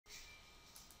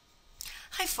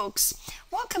Hi folks,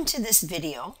 welcome to this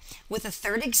video with a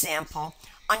third example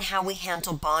on how we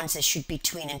handle bonds issued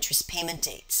between interest payment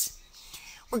dates.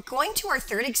 We're going to our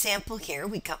third example here.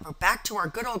 We're back to our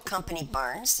good old company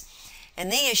Barnes,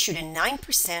 and they issued a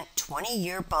 9%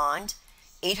 20-year bond,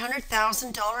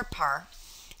 $800,000 par,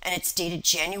 and it's dated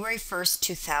January 1st,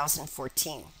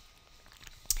 2014.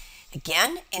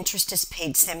 Again, interest is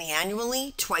paid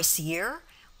semi-annually, twice a year,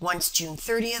 once June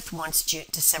 30th, once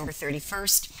December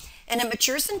 31st, and it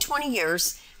matures in 20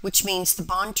 years, which means the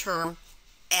bond term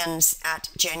ends at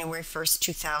January 1st,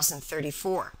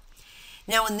 2034.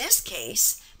 Now in this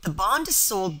case, the bond is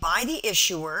sold by the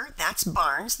issuer, that's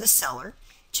Barnes, the seller,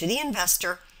 to the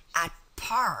investor at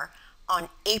par on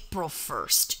April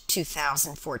 1st,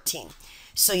 2014.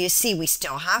 So you see, we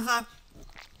still have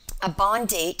a bond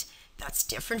date that's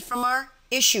different from our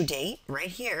issue date right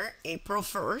here, April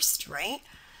 1st, right?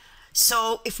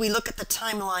 So if we look at the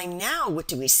timeline now, what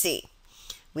do we see?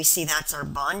 We see that's our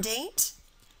bond date,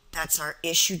 that's our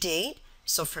issue date.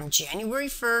 So from January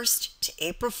 1st to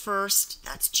April 1st,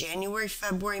 that's January,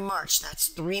 February, March. That's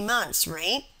 3 months,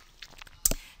 right?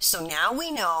 So now we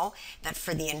know that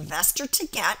for the investor to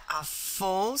get a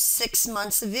full 6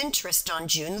 months of interest on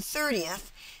June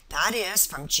 30th, that is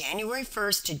from January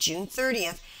 1st to June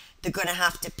 30th, they're going to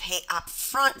have to pay up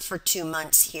front for 2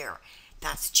 months here.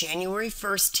 That's January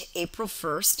 1st to April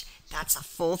 1st. That's a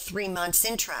full 3 months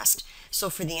interest.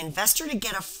 So for the investor to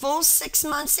get a full 6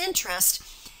 months interest,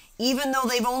 even though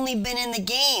they've only been in the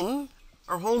game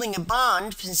or holding a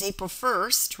bond since April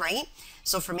 1st, right?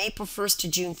 So from April 1st to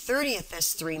June 30th,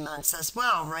 that's 3 months as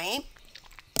well, right?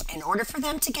 In order for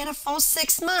them to get a full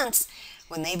 6 months,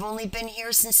 when they've only been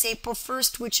here since April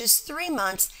 1st, which is 3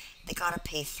 months, they got to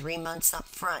pay 3 months up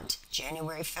front,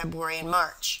 January, February, and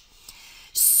March.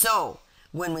 So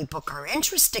when we book our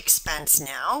interest expense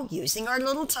now, using our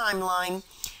little timeline,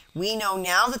 we know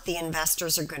now that the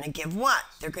investors are going to give what?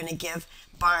 They're going to give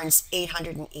Barnes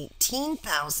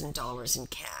 $818,000 in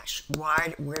cash.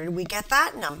 Where did we get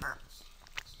that number?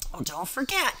 Well, don't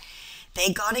forget,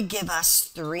 they got to give us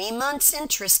 3 months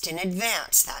interest in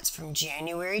advance. That's from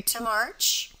January to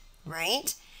March,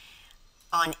 right?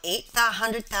 On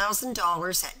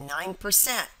 $800,000 at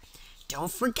 9%. Don't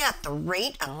forget the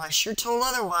rate, unless you're told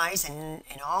otherwise, and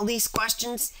in all these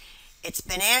questions, it's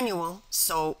been annual,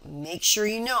 so make sure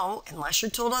you know, unless you're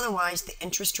told otherwise, the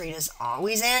interest rate is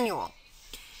always annual.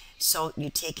 So you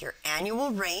take your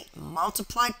annual rate,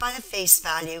 multiply it by the face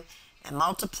value, and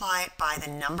multiply it by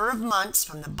the number of months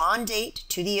from the bond date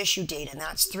to the issue date, and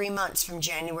that's 3 months from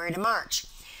January to March.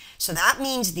 So that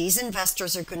means these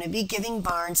investors are going to be giving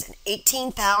Barnes an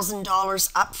 $18,000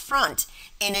 up front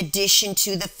in addition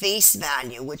to the face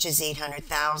value, which is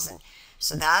 $800,000.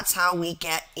 So that's how we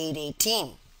get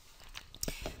 $818.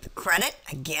 The credit,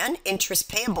 again, interest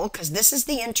payable, because this is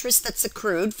the interest that's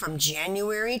accrued from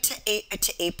January to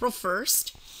April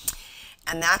 1st.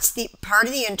 And that's the part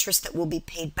of the interest that will be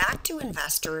paid back to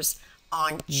investors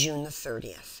on June the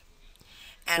 30th.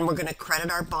 And we're going to credit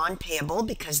our bond payable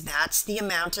because that's the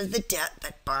amount of the debt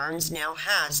that Barnes now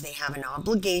has. They have an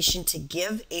obligation to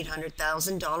give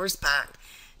 $800,000 back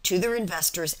to their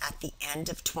investors at the end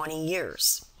of 20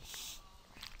 years.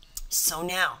 So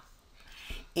now,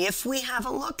 if we have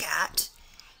a look at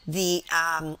the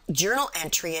journal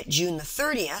entry at June the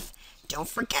 30th, don't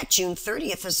forget June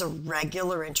 30th is a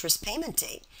regular interest payment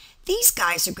date. These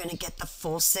guys are going to get the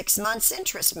full 6 months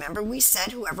interest. Remember, we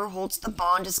said whoever holds the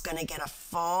bond is going to get a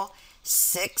full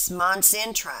 6 months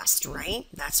interest, right?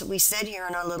 That's what we said here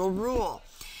in our little rule.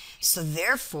 So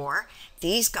therefore,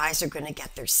 these guys are going to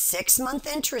get their 6 month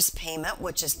interest payment,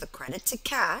 which is the credit to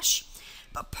cash.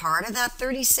 But part of that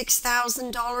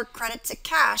 $36,000 credit to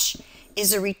cash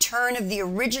is a return of the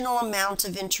original amount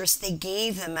of interest they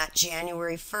gave them at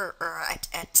January 1st, or at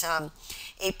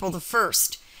April the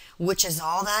 1st. Which is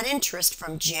all that interest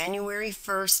from January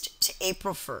 1st to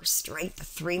April 1st, right? The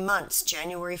 3 months,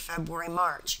 January, February,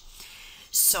 March.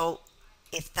 So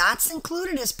if that's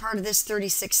included as part of this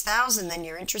 $36,000, then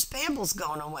your interest payable is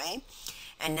going away.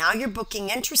 And now you're booking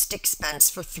interest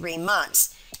expense for 3 months.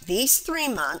 These 3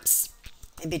 months,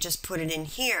 maybe just put it in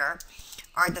here,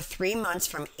 are the 3 months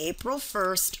from April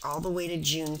 1st all the way to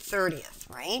June 30th,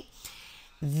 right?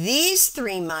 These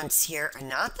 3 months here are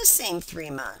not the same 3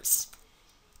 months.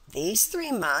 These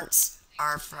 3 months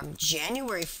are from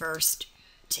January 1st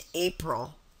to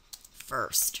April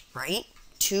 1st, right?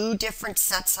 2 different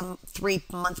sets of 3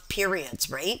 month periods,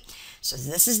 right? So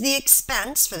this is the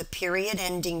expense for the period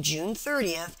ending June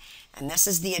 30th, and this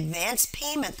is the advance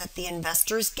payment that the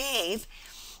investors gave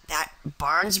that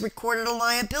Barnes recorded a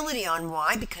liability on.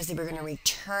 Why? Because they were going to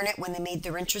return it when they made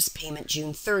their interest payment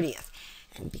June 30th.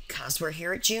 And because we're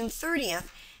here at June 30th,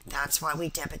 that's why we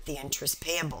debit the interest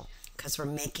payable, because we're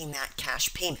making that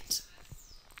cash payment,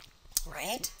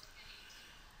 right?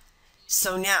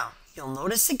 So now, you'll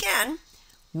notice again,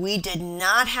 we did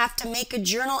not have to make a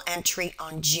journal entry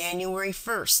on January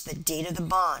 1st, the date of the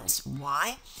bonds.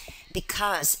 Why?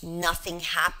 Because nothing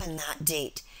happened that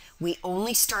date. We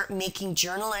only start making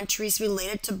journal entries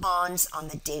related to bonds on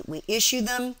the date we issue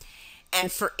them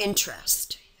and for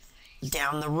interest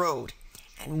down the road.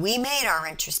 And we made our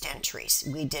interest entries.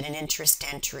 We did an interest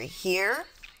entry here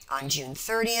on June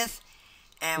 30th,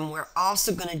 and we're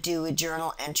also going to do a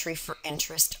journal entry for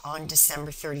interest on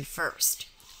December 31st.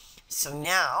 So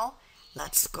now,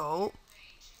 let's go.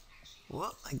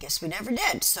 Well, I guess we never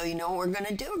did. So you know what we're going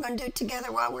to do? We're going to do it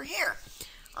together while we're here.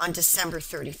 On December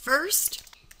 31st,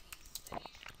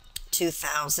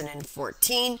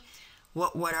 2014,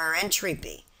 what would our entry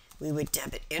be? We would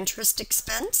debit interest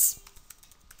expense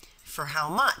for how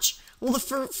much? Well, the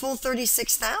full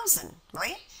 $36,000,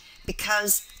 right?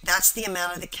 Because that's the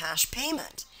amount of the cash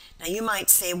payment. Now you might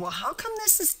say, well, how come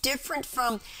this is different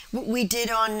from what we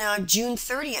did on June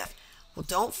 30th? Well,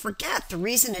 don't forget, the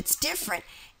reason it's different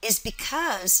is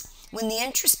because when the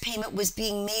interest payment was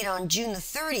being made on June the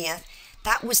 30th,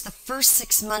 that was the first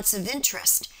 6 months of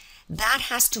interest. That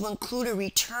has to include a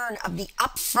return of the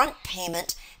upfront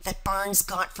payment that Barnes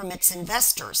got from its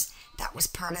investors. That was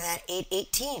part of that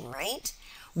 818, right?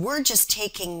 We're just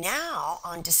taking now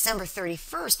on December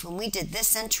 31st, when we did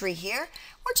this entry here,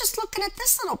 we're just looking at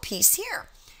this little piece here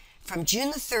from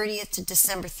June the 30th to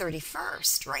December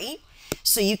 31st, right?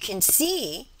 So you can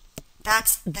see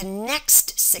that's the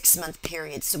next 6 month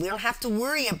period. So we don't have to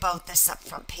worry about this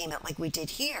upfront payment like we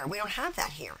did here. We don't have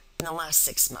that here in the last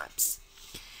 6 months.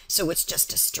 So it's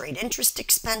just a straight interest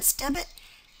expense debit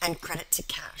and credit to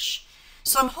cash.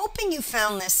 So I'm hoping you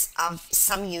found this of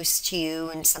some use to you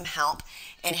and some help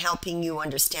in helping you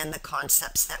understand the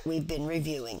concepts that we've been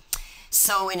reviewing.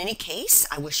 So in any case,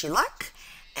 I wish you luck,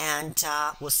 and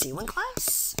we'll see you in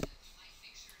class.